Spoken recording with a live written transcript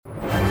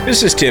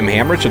This is Tim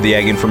Hamrich of the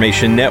Ag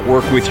Information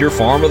Network with your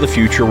Farm of the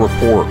Future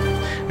report.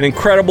 An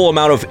incredible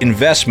amount of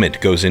investment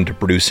goes into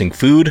producing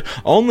food,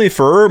 only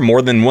for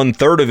more than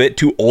 1/3 of it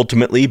to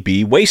ultimately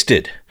be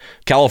wasted.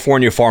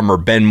 California farmer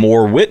Ben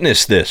Moore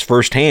witnessed this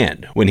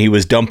firsthand when he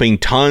was dumping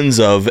tons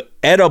of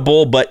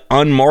edible but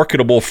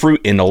unmarketable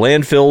fruit into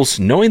landfills,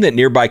 knowing that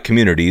nearby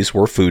communities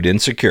were food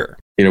insecure.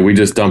 We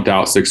just dumped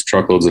out 6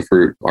 truckloads of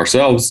fruit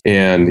ourselves.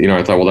 And,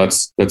 I thought, well,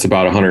 that's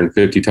about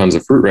 150 tons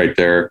of fruit right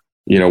there.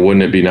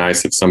 Wouldn't it be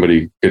nice if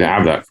somebody could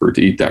have that fruit,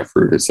 to eat that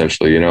fruit,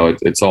 essentially?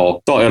 It's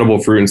all edible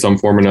fruit in some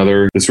form or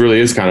another. This really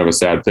is kind of a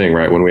sad thing,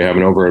 right? When we have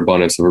an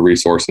overabundance of a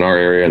resource in our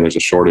area and there's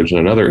a shortage in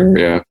another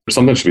area,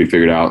 something should be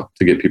figured out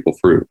to get people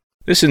fruit.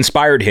 This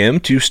inspired him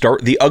to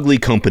start The Ugly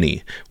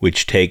Company,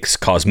 which takes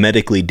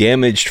cosmetically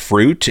damaged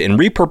fruit and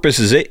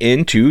repurposes it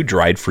into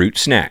dried fruit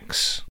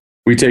snacks.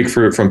 We take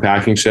fruit from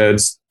packing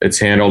sheds. It's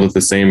handled at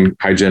the same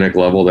hygienic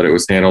level that it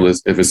was handled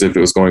as if it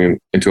was going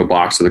into a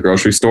box to the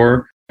grocery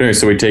store. Anyway,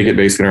 so we take it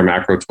basically in our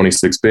macro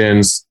 26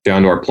 bins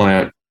down to our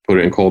plant, put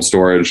it in cold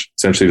storage,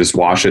 essentially just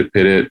wash it,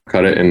 pit it,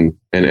 cut it, and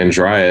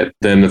dry it.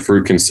 Then the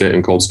fruit can sit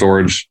in cold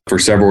storage for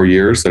several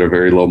years at a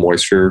very low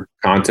moisture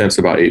content,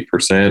 so about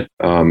 8%.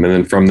 And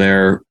then from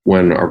there,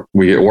 when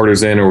we get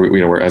orders in,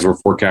 or as we're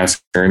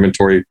forecasting our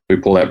inventory, we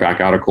pull that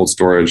back out of cold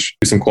storage,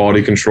 do some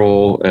quality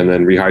control, and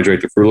then rehydrate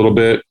the fruit a little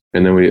bit,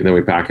 and then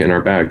we pack it in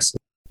our bags.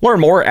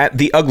 Learn more at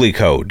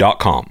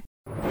theuglyco.com.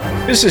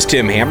 This is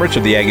Tim Hamrich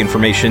of the Ag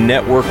Information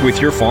Network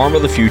with your Farm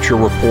of the Future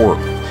report.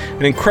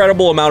 An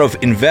incredible amount of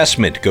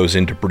investment goes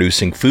into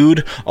producing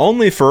food,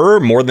 only for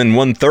more than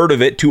 1/3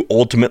 of it to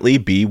ultimately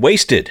be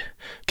wasted.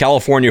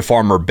 California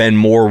farmer Ben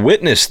Moore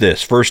witnessed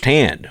this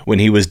firsthand when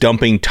he was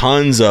dumping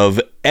tons of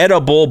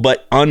edible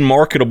but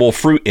unmarketable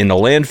fruit into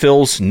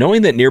landfills,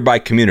 knowing that nearby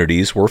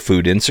communities were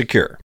food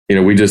insecure.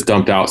 We just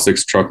dumped out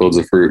 6 truckloads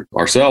of fruit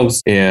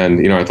ourselves.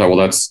 And, I thought,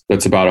 well,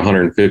 that's about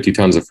 150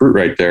 tons of fruit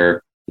right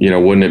there.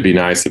 Wouldn't it be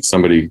nice if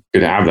somebody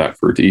could have that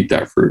fruit, to eat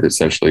that fruit,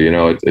 essentially?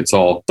 It's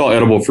all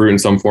edible fruit in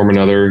some form or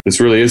another. This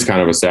really is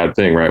kind of a sad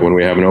thing, right? When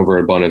we have an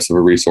overabundance of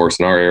a resource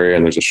in our area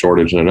and there's a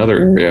shortage in another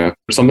area,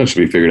 something should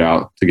be figured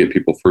out to get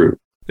people fruit.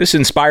 This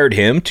inspired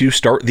him to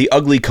start The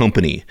Ugly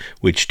Company,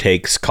 which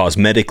takes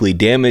cosmetically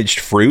damaged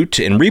fruit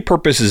and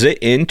repurposes it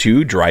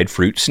into dried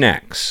fruit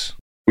snacks.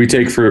 We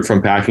take fruit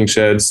from packing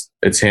sheds.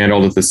 It's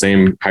handled at the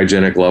same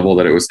hygienic level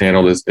that it was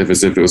handled as if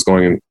it was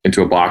going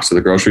into a box to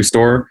the grocery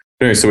store.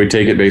 Anyway, so we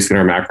take it basically in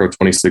our macro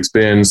 26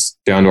 bins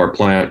down to our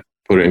plant,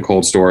 put it in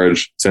cold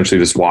storage, essentially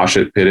just wash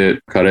it, pit it,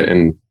 cut it,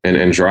 and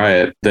dry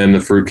it. Then the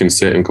fruit can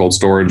sit in cold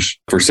storage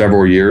for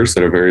several years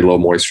at a very low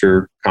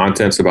moisture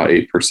content, so about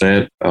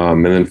 8%.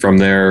 And then from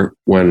there,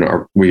 when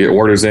we get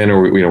orders in,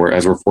 or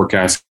as we're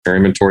forecasting our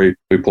inventory,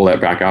 we pull that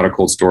back out of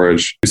cold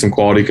storage, do some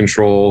quality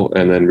control,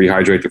 and then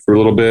rehydrate the fruit a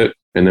little bit,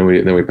 and then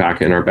we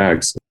pack it in our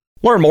bags.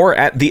 Learn more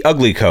at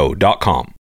theuglyco.com.